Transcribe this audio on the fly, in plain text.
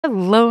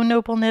Hello,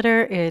 Noble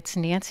Knitter. It's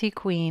Nancy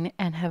Queen,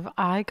 and have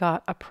I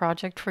got a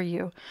project for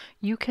you.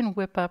 You can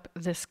whip up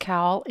this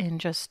cowl in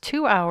just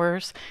 2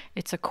 hours.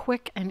 It's a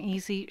quick and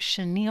easy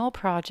chenille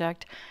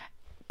project,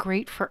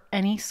 great for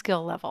any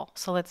skill level.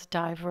 So let's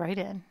dive right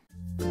in.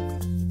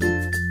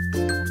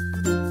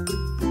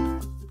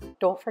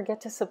 Don't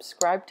forget to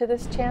subscribe to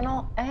this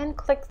channel and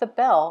click the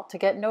bell to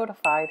get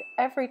notified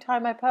every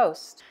time I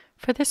post.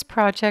 For this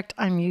project,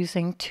 I'm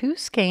using 2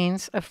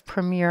 skeins of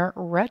Premier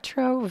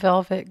Retro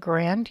Velvet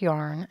Grand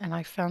yarn, and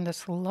I found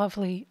this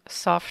lovely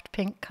soft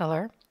pink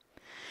color.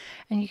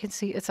 And you can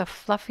see it's a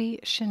fluffy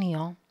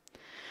chenille.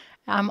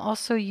 I'm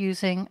also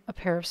using a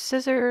pair of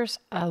scissors,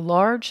 a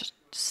large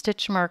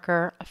stitch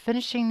marker, a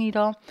finishing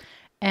needle,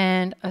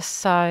 and a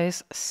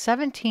size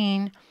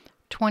 17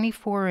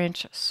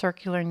 24-inch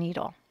circular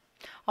needle.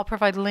 I'll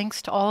provide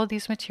links to all of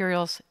these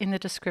materials in the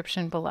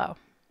description below.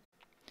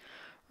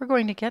 We're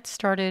going to get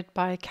started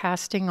by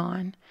casting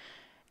on,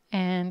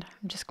 and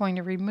I'm just going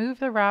to remove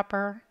the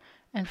wrapper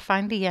and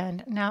find the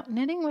end. Now,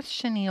 knitting with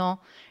chenille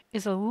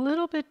is a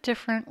little bit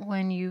different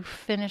when you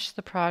finish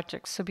the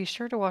project, so be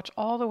sure to watch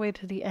all the way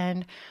to the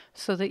end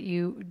so that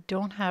you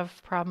don't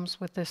have problems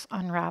with this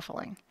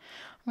unraveling.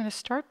 I'm going to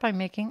start by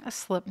making a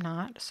slip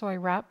knot, so I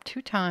wrap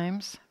 2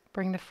 times,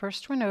 bring the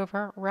first one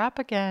over, wrap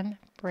again,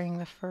 bring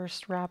the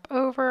first wrap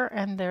over,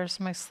 and there's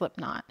my slip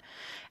knot.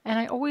 And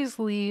I always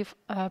leave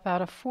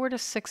about a 4 to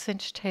 6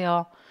 inch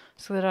tail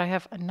so that I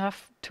have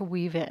enough to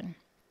weave in.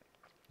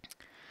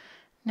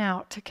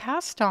 Now, to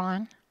cast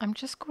on, I'm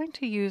just going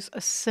to use a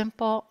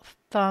simple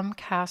thumb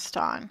cast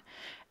on.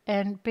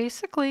 And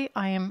basically,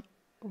 I am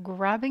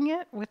grabbing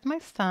it with my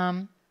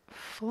thumb,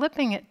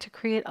 flipping it to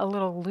create a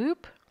little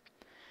loop,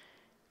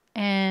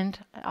 and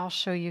I'll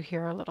show you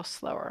here a little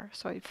slower.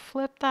 So I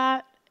flip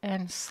that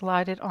and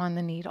slide it on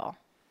the needle.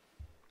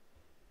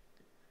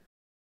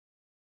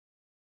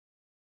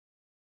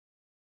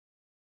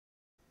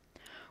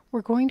 We're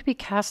going to be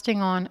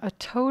casting on a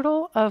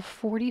total of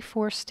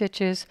 44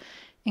 stitches,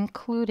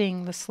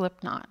 including the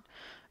slip knot.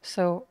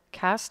 So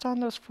cast on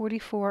those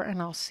 44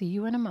 and I'll see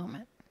you in a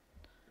moment.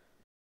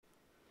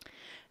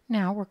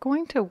 Now we're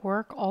going to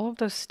work all of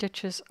those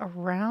stitches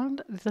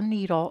around the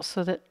needle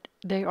so that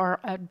they are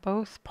at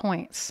both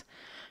points.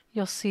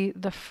 You'll see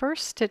the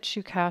first stitch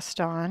you cast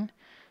on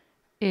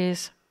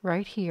is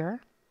right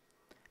here,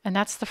 and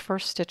that's the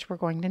first stitch we're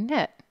going to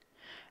knit.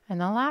 And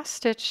the last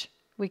stitch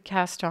we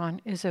cast on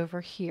is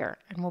over here,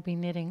 and we'll be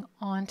knitting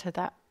onto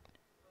that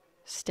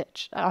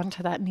stitch,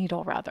 onto that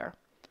needle rather.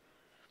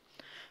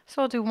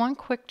 So I'll do one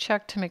quick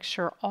check to make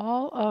sure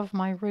all of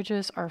my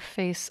ridges are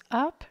face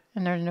up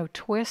and there are no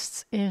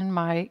twists in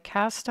my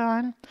cast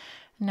on.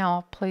 Now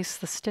I'll place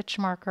the stitch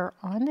marker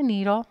on the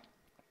needle,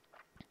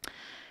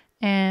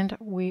 and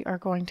we are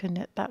going to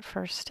knit that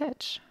first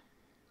stitch.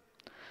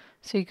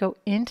 So you go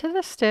into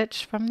the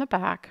stitch from the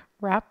back,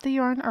 wrap the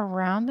yarn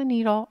around the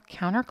needle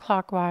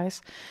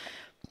counterclockwise,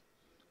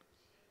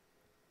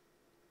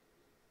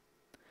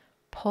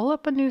 pull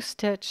up a new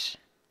stitch,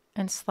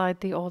 and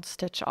slide the old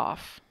stitch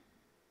off.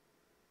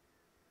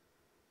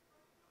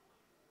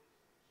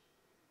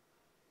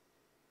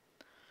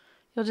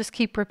 You'll just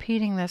keep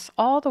repeating this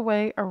all the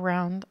way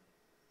around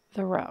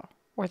the row,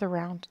 or the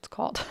round it's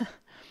called.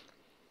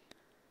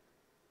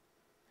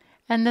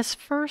 And this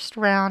first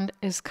round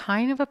is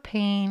kind of a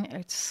pain.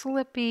 It's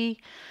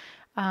slippy.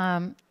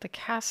 The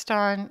cast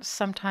on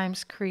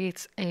sometimes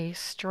creates a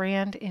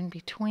strand in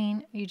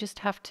between. You just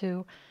have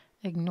to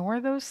ignore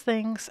those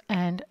things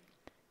and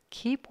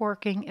keep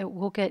working. It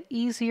will get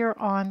easier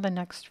on the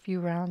next few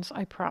rounds,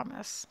 I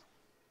promise.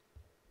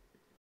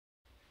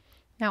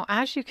 Now,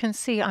 as you can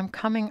see, I'm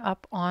coming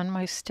up on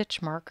my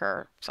stitch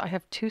marker. So I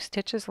have 2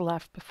 stitches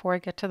left before I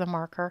get to the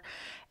marker.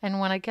 And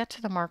when I get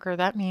to the marker,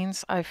 that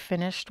means I've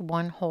finished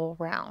one whole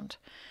round.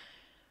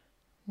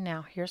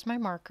 Now, here's my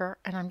marker,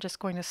 and I'm just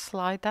going to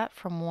slide that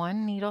from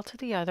one needle to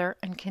the other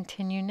and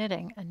continue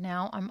knitting. And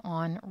now I'm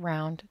on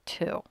round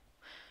 2.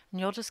 And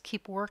you'll just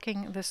keep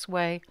working this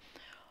way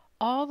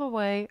all the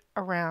way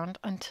around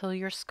until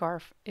your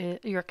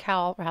your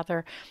cowl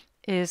rather,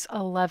 is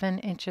 11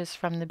 inches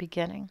from the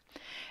beginning.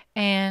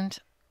 And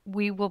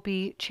we will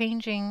be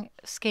changing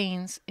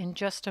skeins in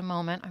just a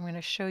moment. I'm going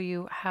to show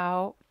you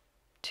how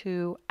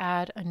to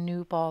add a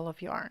new ball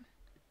of yarn.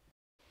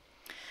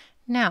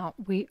 Now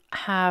we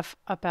have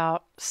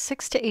about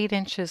 6 to 8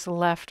 inches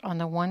left on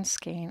the one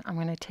skein. I'm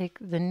going to take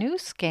the new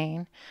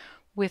skein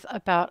with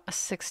about a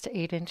 6 to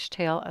 8 inch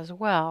tail as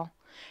well,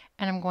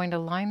 and I'm going to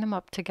line them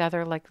up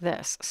together like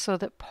this so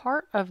that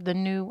part of the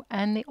new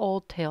and the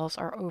old tails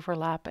are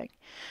overlapping.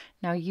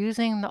 Now,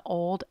 using the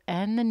old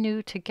and the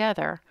new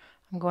together,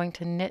 I'm going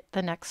to knit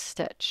the next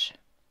stitch.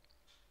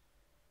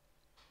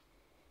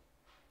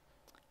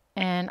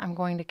 And I'm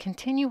going to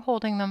continue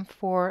holding them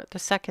for the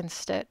second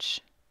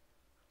stitch.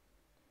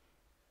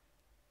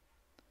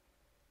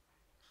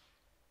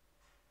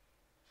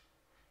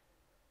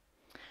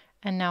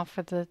 And now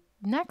for the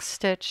next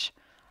stitch,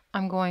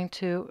 I'm going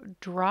to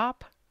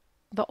drop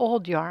the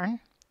old yarn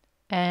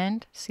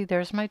And see,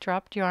 there's my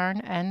dropped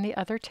yarn and the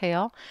other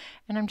tail,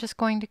 and I'm just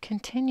going to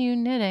continue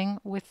knitting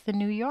with the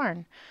new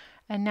yarn.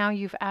 And now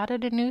you've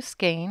added a new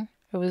skein.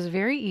 It was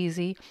very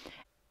easy,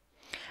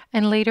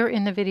 and later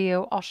in the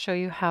video I'll show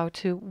you how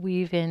to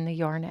weave in the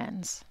yarn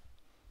ends.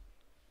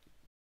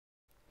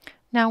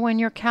 Now when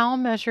your cowl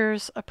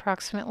measures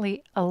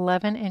approximately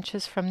 11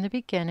 inches from the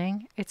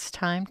beginning, it's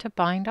time to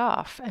bind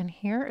off, and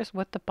here is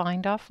what the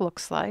bind off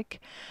looks like.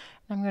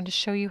 I'm going to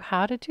show you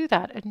how to do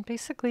that, and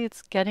basically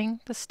it's getting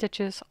the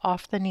stitches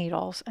off the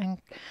needles and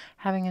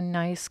having a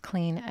nice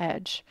clean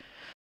edge.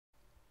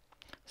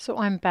 So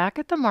I'm back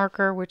at the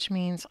marker, which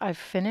means I've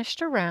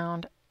finished a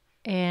round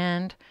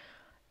and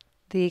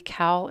the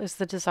cowl is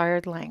the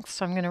desired length.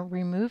 So I'm going to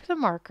remove the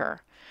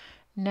marker.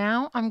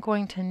 Now I'm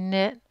going to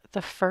knit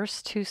the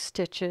first 2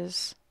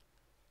 stitches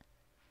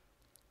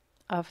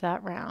of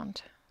that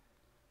round.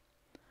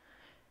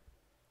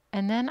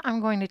 And then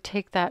I'm going to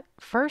take that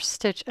first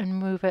stitch and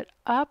move it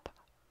up,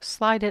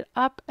 slide it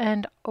up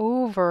and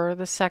over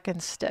the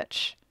second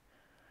stitch.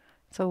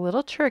 It's a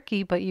little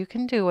tricky, but you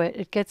can do it.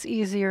 It gets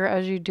easier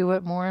as you do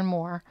it more and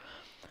more.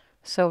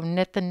 So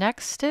knit the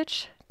next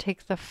stitch,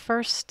 take the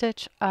first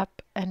stitch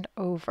up and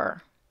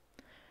over.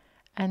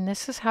 And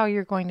this is how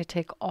you're going to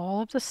take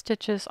all of the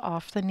stitches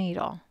off the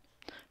needle.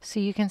 So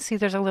you can see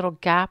there's a little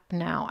gap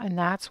now, and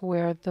that's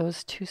where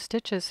those 2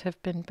 stitches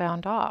have been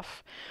bound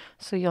off.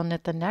 So you'll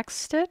knit the next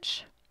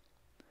stitch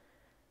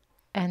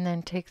and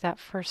then take that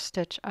first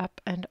stitch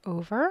up and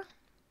over.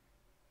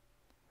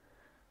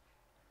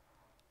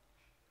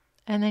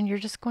 And then you're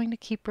just going to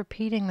keep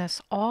repeating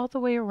this all the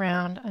way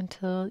around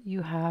until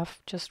you have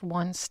just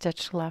 1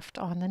 stitch left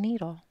on the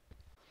needle.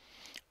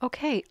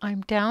 Okay, I'm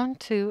down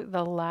to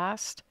the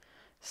last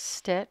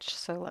stitch,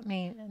 so let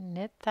me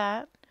knit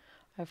that.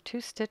 I have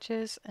 2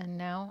 stitches and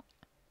now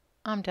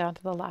I'm down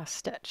to the last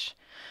stitch.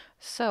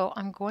 So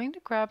I'm going to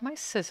grab my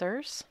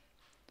scissors.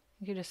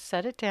 You just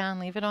set it down,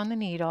 leave it on the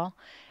needle,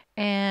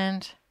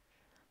 and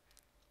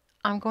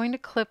I'm going to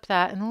clip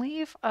that and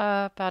leave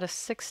about a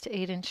 6 to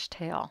 8 inch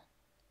tail.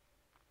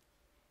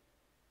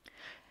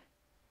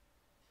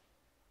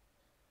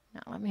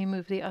 Now let me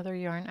move the other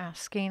yarn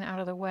skein out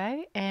of the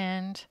way,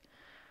 and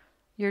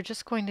you're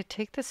just going to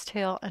take this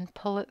tail and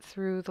pull it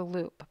through the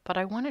loop. But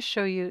I want to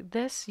show you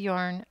this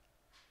yarn,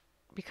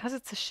 because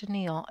it's a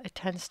chenille, it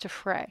tends to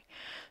fray.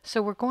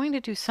 So we're going to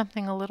do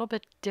something a little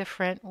bit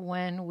different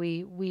when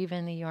we weave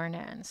in the yarn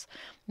ends.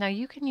 Now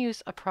you can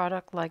use a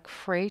product like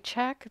Fray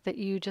Check that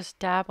you just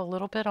dab a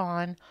little bit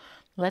on,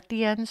 let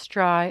the ends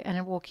dry, and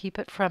it will keep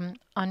it from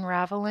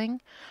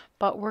unraveling.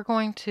 But I'm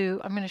going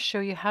to show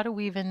you how to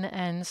weave in the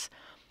ends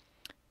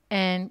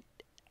and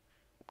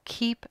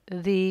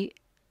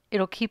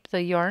it'll keep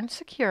the yarn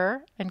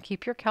secure and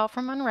keep your cowl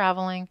from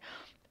unraveling,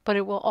 but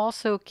it will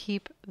also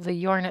keep the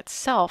yarn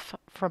itself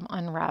from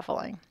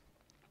unraveling.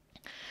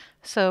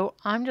 So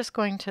I'm just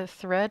going to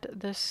thread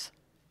this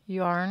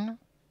yarn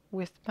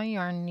with my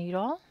yarn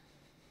needle.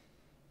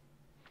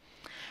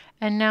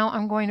 And now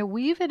I'm going to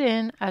weave it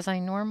in as I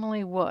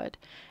normally would.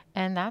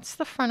 And that's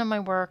the front of my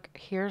work.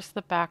 Here's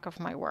the back of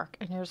my work.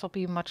 And yours will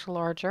be much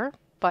larger,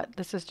 but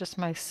this is just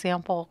my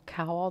sample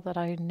cowl that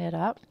I knit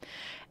up.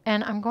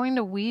 And I'm going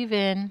to weave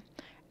in.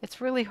 It's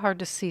really hard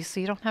to see, so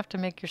you don't have to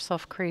make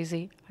yourself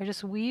crazy. I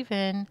just weave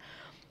in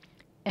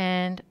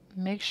and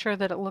make sure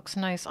that it looks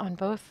nice on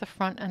both the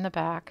front and the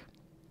back.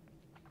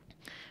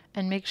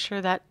 And make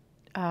sure that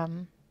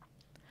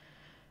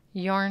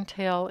yarn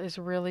tail is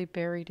really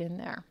buried in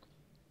there.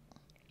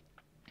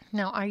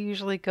 Now I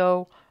usually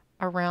go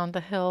around the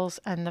hills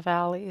and the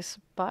valleys,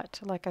 but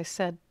like I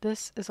said,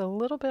 this is a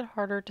little bit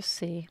harder to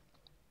see.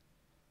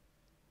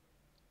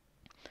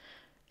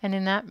 And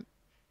in that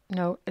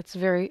note, it's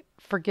very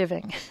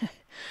forgiving.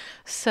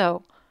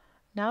 So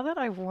now that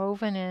I've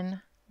woven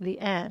in the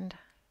end,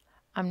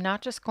 I'm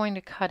not just going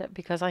to cut it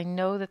because I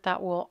know that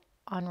that will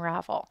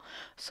unravel.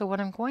 So what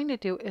I'm going to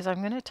do is I'm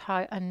going to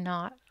tie a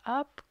knot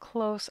up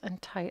close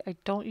and tight. I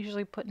don't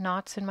usually put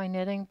knots in my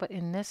knitting, but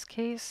in this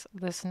case,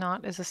 this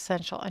knot is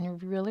essential, and you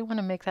really want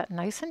to make that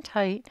nice and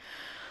tight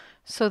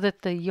so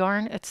that the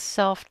yarn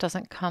itself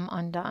doesn't come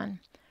undone.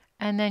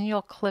 And then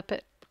you'll clip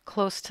it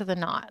close to the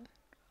knot.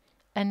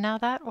 And now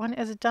that one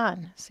is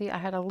done. See, I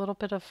had a little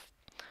bit of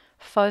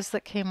fuzz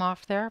that came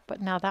off there,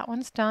 but now that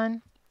one's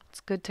done. It's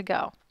good to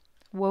go.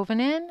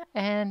 Woven in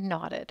and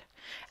knotted.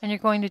 And you're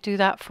going to do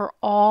that for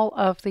all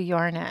of the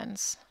yarn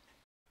ends.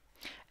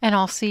 And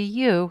I'll see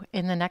you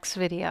in the next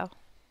video.